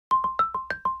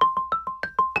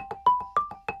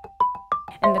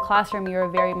In the classroom, you're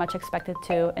very much expected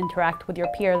to interact with your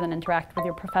peers and interact with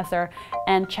your professor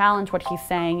and challenge what he's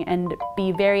saying and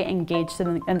be very engaged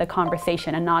in the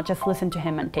conversation and not just listen to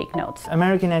him and take notes.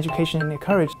 American education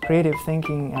encourages creative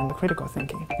thinking and critical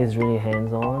thinking. It's really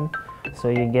hands-on, so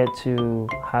you get to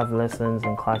have lessons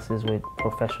and classes with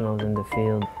professionals in the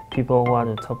field, people who are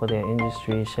at the top of their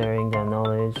industry sharing their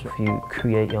knowledge. You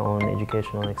create your own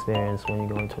educational experience when you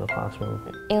go into the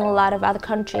classroom. In a lot of other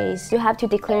countries, you have to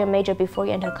declare a major before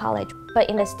you enter college. But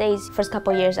in the States, first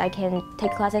couple of years, I can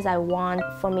take classes I want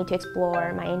for me to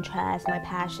explore my interests, my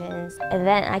passions, and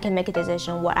then I can make a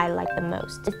decision what I like the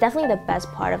most. It's definitely the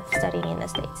best part of studying in the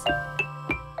States.